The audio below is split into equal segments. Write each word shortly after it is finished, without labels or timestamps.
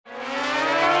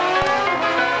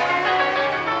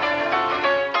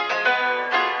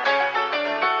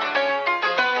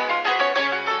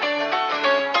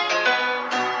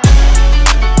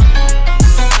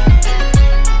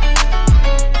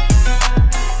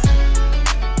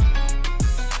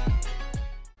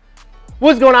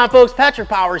What's going on, folks? Patrick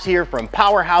Powers here from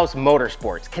Powerhouse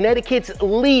Motorsports, Connecticut's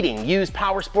leading used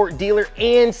powersport dealer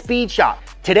and speed shop.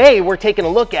 Today, we're taking a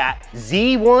look at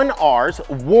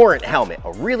Z1R's Warrant Helmet,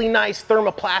 a really nice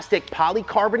thermoplastic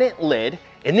polycarbonate lid.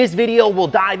 In this video, we'll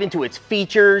dive into its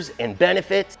features and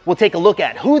benefits. We'll take a look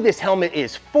at who this helmet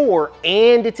is for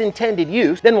and its intended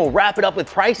use. Then we'll wrap it up with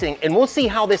pricing and we'll see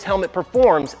how this helmet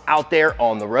performs out there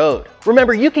on the road.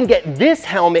 Remember, you can get this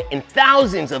helmet and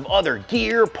thousands of other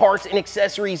gear, parts, and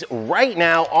accessories right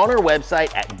now on our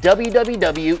website at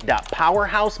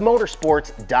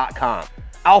www.PowerHouseMotorsports.com.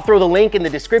 I'll throw the link in the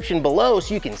description below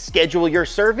so you can schedule your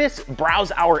service,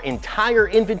 browse our entire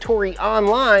inventory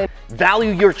online, value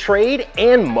your trade,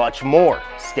 and much more.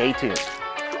 Stay tuned.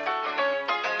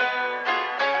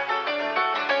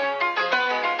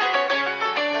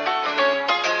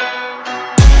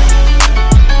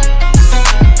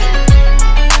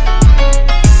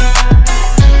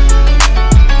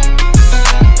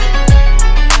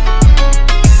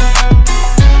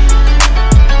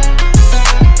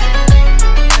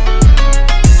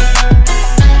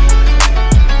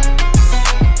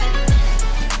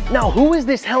 Now, who is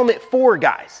this helmet for,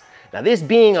 guys? Now, this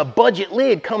being a budget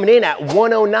lid coming in at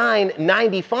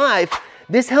 $109.95,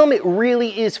 this helmet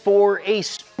really is for a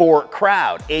sport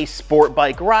crowd, a sport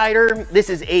bike rider. This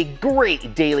is a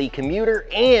great daily commuter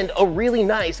and a really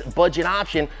nice budget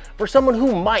option for someone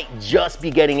who might just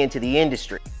be getting into the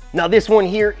industry. Now, this one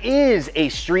here is a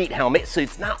street helmet, so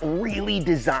it's not really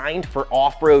designed for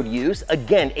off-road use.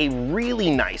 Again, a really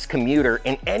nice commuter,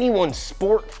 and anyone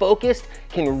sport focused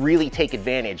can really take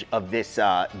advantage of this,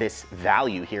 this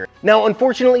value here. Now,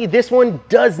 unfortunately, this one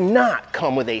does not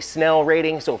come with a Snell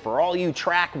rating, so for all you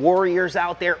track warriors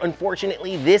out there,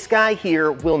 unfortunately, this guy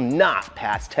here will not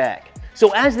pass tech.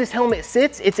 So as this helmet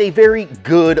sits, it's a very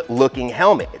good looking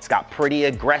helmet. It's got pretty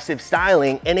aggressive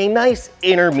styling and a nice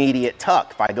intermediate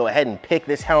tuck. If I go ahead and pick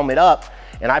this helmet up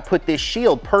and I put this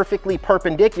shield perfectly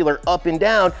perpendicular up and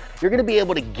down, you're gonna be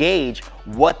able to gauge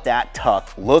what that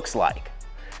tuck looks like.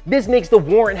 This makes the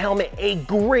Warrant helmet a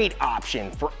great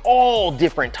option for all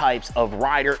different types of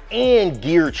rider and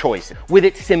gear choices with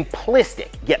its simplistic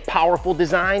yet powerful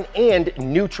design and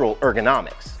neutral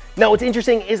ergonomics. Now, what's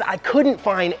interesting is I couldn't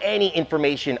find any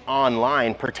information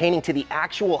online pertaining to the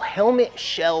actual helmet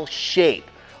shell shape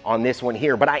on this one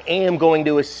here, but I am going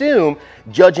to assume,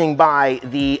 judging by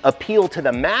the appeal to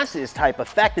the masses type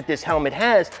effect that this helmet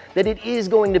has, that it is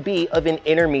going to be of an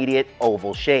intermediate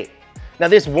oval shape. Now,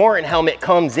 this Warrant helmet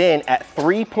comes in at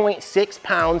 3.6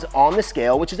 pounds on the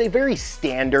scale, which is a very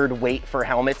standard weight for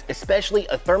helmets, especially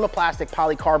a thermoplastic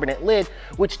polycarbonate lid,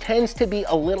 which tends to be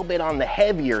a little bit on the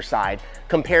heavier side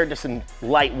compared to some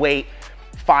lightweight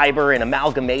fiber and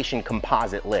amalgamation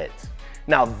composite lids.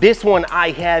 Now, this one I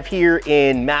have here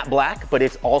in matte black, but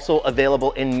it's also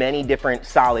available in many different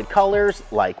solid colors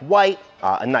like white,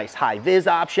 a nice high vis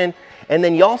option. And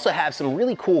then you also have some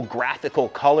really cool graphical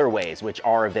colorways, which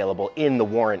are available in the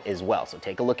Warrant as well. So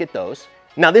take a look at those.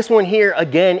 Now, this one here,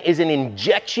 again, is an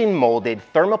injection molded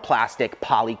thermoplastic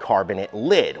polycarbonate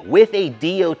lid with a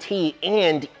DOT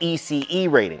and ECE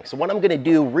rating. So what I'm gonna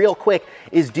do real quick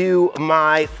is do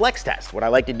my flex test. What I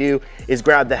like to do is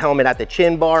grab the helmet at the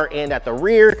chin bar and at the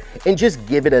rear and just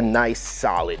give it a nice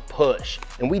solid push.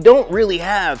 And we don't really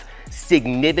have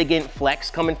significant flex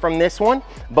coming from this one,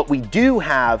 but we do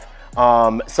have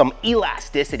some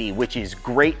elasticity, which is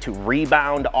great to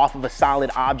rebound off of a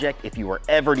solid object if you were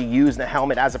ever to use the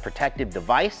helmet as a protective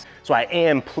device. So I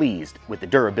am pleased with the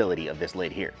durability of this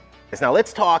lid here. Now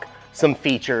let's talk some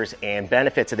features and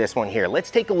benefits of this one here.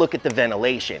 Let's take a look at the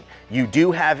ventilation. You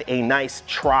do have a nice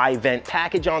tri-vent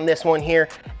package on this one here.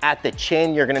 At the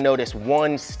chin, you're gonna notice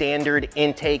one standard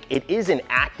intake. It is an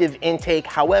active intake.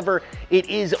 However, it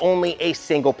is only a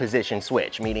single position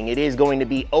switch, meaning it is going to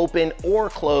be open or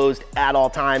closed at all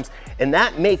times. And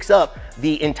that makes up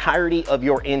the entirety of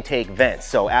your intake vents.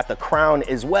 So at the crown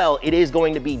as well, it is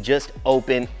going to be just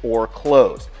open or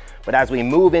closed. But as we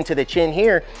move into the chin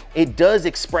here, it does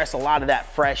express a lot of that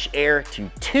fresh air to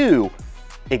two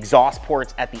exhaust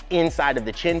ports at the inside of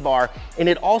the chin bar, and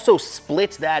it also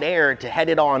splits that air to head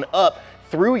it on up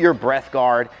through your breath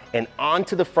guard and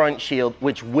onto the front shield,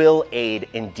 which will aid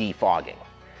in defogging.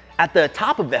 At the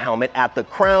top of the helmet, at the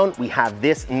crown, we have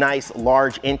this nice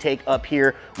large intake up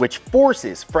here, which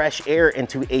forces fresh air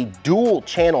into a dual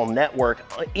channel network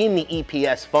in the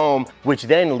EPS foam, which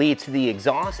then leads to the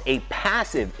exhaust, a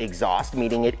passive exhaust,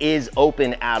 meaning it is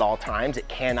open at all times. It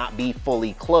cannot be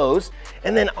fully closed.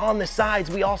 And then on the sides,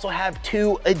 we also have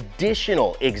two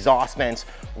additional exhaust vents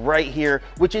right here,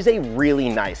 which is a really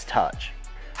nice touch.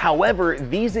 However,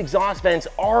 these exhaust vents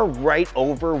are right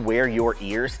over where your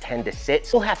ears tend to sit.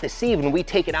 So we'll have to see when we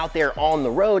take it out there on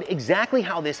the road exactly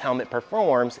how this helmet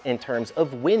performs in terms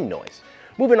of wind noise.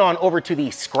 Moving on over to the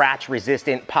scratch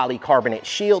resistant polycarbonate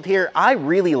shield here. I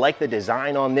really like the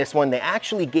design on this one. They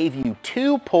actually gave you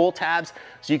 2 pull tabs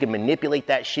so you can manipulate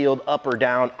that shield up or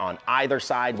down on either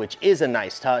side, which is a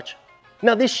nice touch.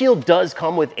 Now this shield does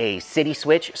come with a city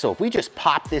switch, so if we just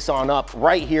pop this on up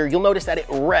right here, you'll notice that it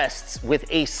rests with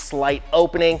a slight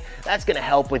opening. That's gonna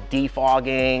help with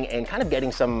defogging and kind of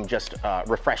getting some just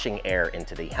refreshing air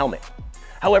into the helmet.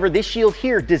 However, this shield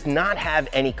here does not have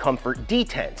any comfort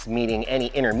detents, meaning any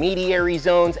intermediary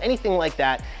zones, anything like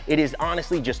that. It is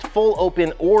honestly just full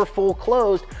open or full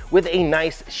closed with a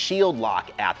nice shield lock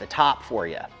at the top for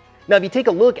you. Now, if you take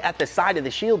a look at the side of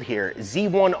the shield here,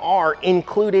 Z1R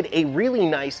included a really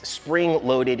nice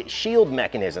spring-loaded shield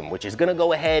mechanism, which is gonna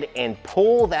go ahead and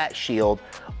pull that shield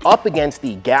up against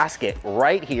the gasket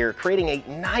right here, creating a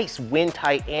nice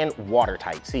wind-tight and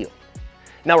watertight seal.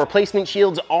 Now, replacement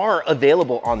shields are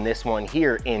available on this one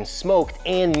here in smoked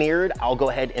and mirrored. I'll go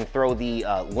ahead and throw the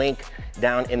link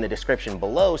down in the description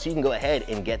below so you can go ahead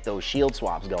and get those shield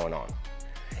swaps going on.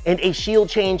 And a shield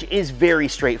change is very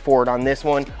straightforward on this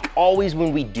one. Always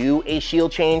when we do a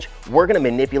shield change, we're gonna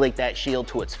manipulate that shield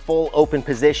to its full open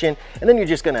position, and then you're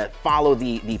just gonna follow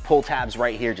the pull tabs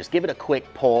right here. Just give it a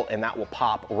quick pull and that will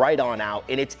pop right on out,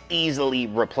 and it's easily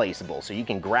replaceable. So you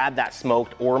can grab that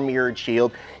smoked or mirrored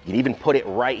shield. You can even put it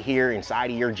right here inside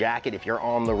of your jacket if you're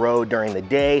on the road during the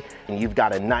day and you've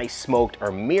got a nice smoked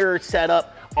or mirrored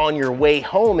setup. On your way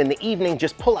home in the evening,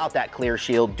 just pull out that clear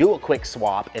shield, do a quick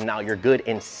swap, and now you're good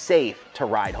and safe to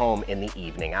ride home in the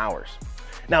evening hours.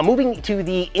 Now, moving to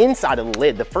the inside of the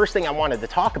lid, the first thing I wanted to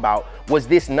talk about was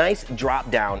this nice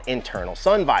drop-down internal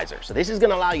sun visor. So this is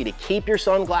gonna allow you to keep your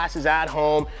sunglasses at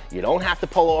home. You don't have to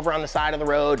pull over on the side of the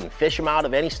road and fish them out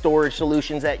of any storage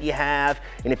solutions that you have.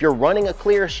 And if you're running a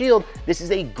clear shield, this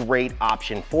is a great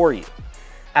option for you.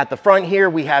 At the front here,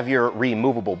 we have your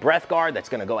removable breath guard that's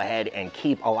gonna go ahead and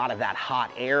keep a lot of that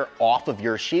hot air off of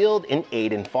your shield and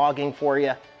aid in fogging for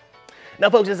you. Now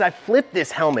folks, as I flip this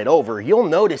helmet over, you'll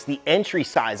notice the entry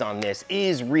size on this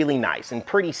is really nice and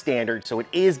pretty standard, so it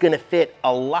is gonna fit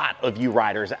a lot of you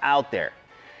riders out there.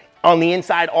 On the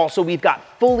inside also, we've got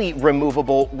fully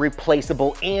removable,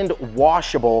 replaceable, and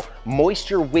washable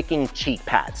moisture wicking cheek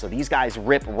pads. So these guys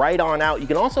rip right on out. You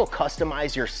can also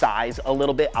customize your size a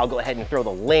little bit. I'll go ahead and throw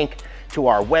the link to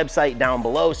our website down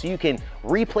below so you can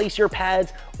replace your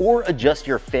pads or adjust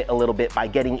your fit a little bit by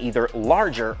getting either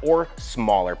larger or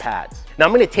smaller pads. Now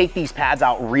I'm gonna take these pads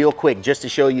out real quick just to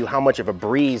show you how much of a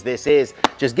breeze this is.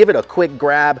 Just give it a quick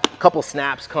grab, a couple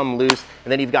snaps come loose,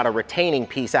 and then you've got a retaining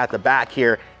piece at the back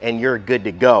here and you're good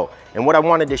to go. And what I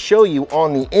wanted to show you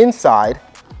on the inside,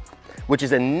 which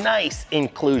is a nice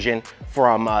inclusion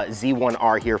from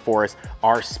Z1R here for us,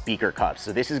 are speaker cups.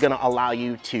 So this is gonna allow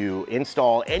you to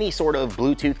install any sort of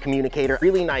Bluetooth communicator.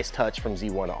 Really nice touch from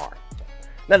Z1R.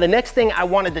 Now the next thing I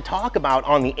wanted to talk about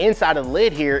on the inside of the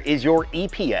lid here is your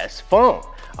EPS foam.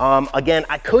 Again,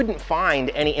 I couldn't find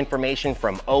any information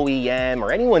from OEM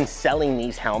or anyone selling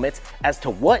these helmets as to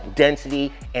what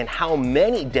density and how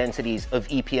many densities of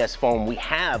EPS foam we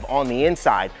have on the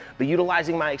inside. But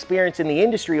utilizing my experience in the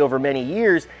industry over many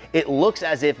years, it looks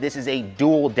as if this is a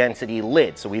dual density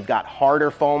lid. So we've got harder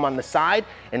foam on the side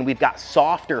and we've got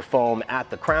softer foam at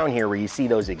the crown here where you see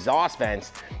those exhaust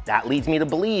vents. That leads me to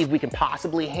believe we can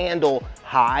possibly handle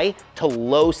high to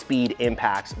low speed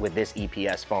impacts with this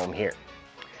EPS foam here.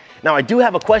 Now I do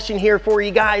have a question here for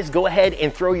you guys. Go ahead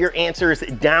and throw your answers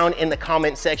down in the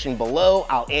comment section below.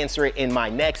 I'll answer it in my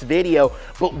next video.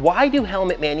 But why do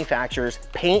helmet manufacturers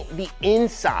paint the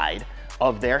inside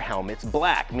of their helmets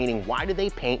black? Meaning, why do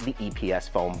they paint the EPS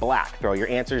foam black? Throw your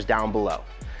answers down below.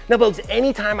 Now folks,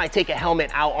 anytime I take a helmet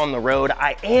out on the road,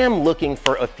 I am looking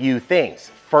for a few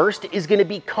things. First is gonna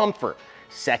be comfort.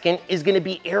 Second is gonna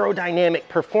be aerodynamic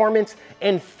performance.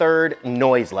 And third,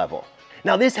 noise level.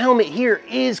 Now this helmet here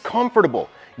is comfortable.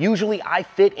 Usually I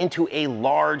fit into a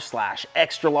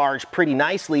large/extra large pretty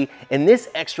nicely, and this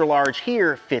extra large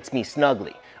here fits me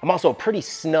snugly. I'm also pretty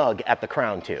snug at the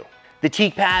crown too. The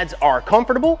cheek pads are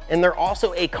comfortable and they're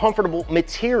also a comfortable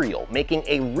material, making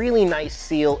a really nice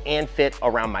seal and fit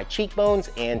around my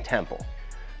cheekbones and temple.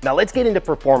 Now let's get into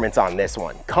performance on this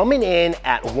one. Coming in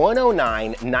at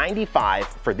 109.95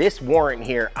 for this warrant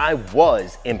here, I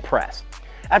was impressed.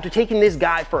 After taking this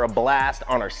guy for a blast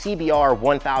on our CBR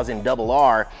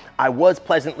 1000RR, I was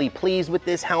pleasantly pleased with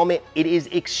this helmet. It is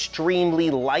extremely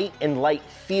light and light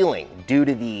feeling due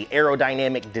to the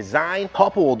aerodynamic design.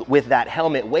 Coupled with that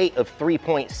helmet weight of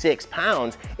 3.6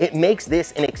 pounds, it makes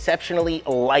this an exceptionally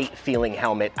light feeling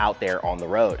helmet out there on the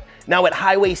road. Now at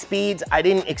highway speeds, I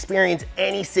didn't experience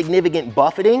any significant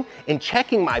buffeting, and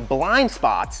checking my blind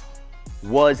spots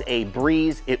was a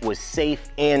breeze. It was safe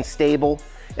and stable.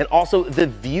 And also the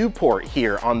viewport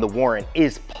here on the Warrant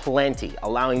is plenty,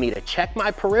 allowing me to check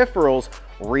my peripherals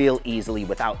real easily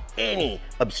without any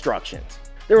obstructions.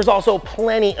 There was also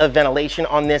plenty of ventilation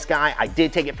on this guy. I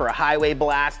did take it for a highway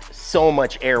blast. So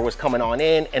much air was coming on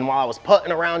in, and while I was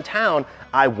putting around town,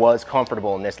 I was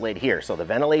comfortable in this lid here. So the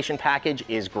ventilation package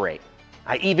is great.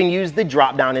 I even used the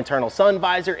drop-down internal sun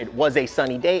visor. It was a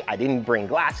sunny day. I didn't bring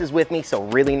glasses with me, so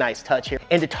really nice touch here.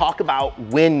 And to talk about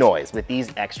wind noise with these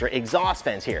extra exhaust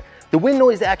vents here. The wind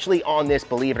noise actually on this,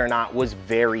 believe it or not, was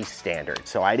very standard.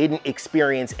 So I didn't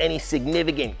experience any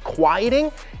significant quieting,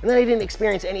 and then I didn't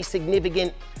experience any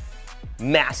significant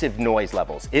massive noise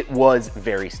levels. It was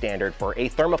very standard for a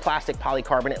thermoplastic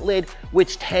polycarbonate lid,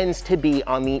 which tends to be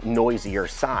on the noisier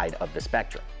side of the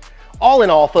spectrum. All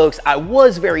in all, folks, I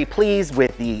was very pleased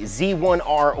with the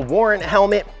Z1R Warrant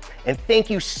Helmet, and thank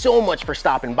you so much for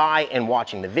stopping by and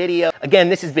watching the video. Again,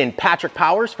 this has been Patrick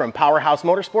Powers from Powerhouse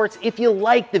Motorsports. If you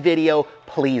liked the video,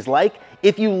 please like.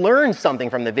 If you learned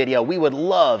something from the video, we would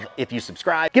love if you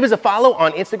subscribe. Give us a follow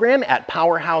on Instagram at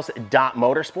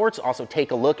powerhouse.motorsports. Also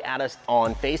take a look at us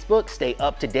on Facebook. Stay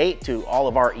up to date to all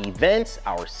of our events,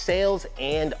 our sales,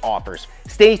 and offers.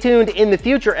 Stay tuned in the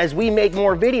future as we make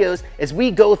more videos, as we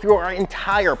go through our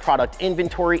entire product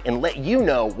inventory and let you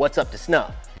know what's up to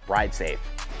snuff. Ride safe.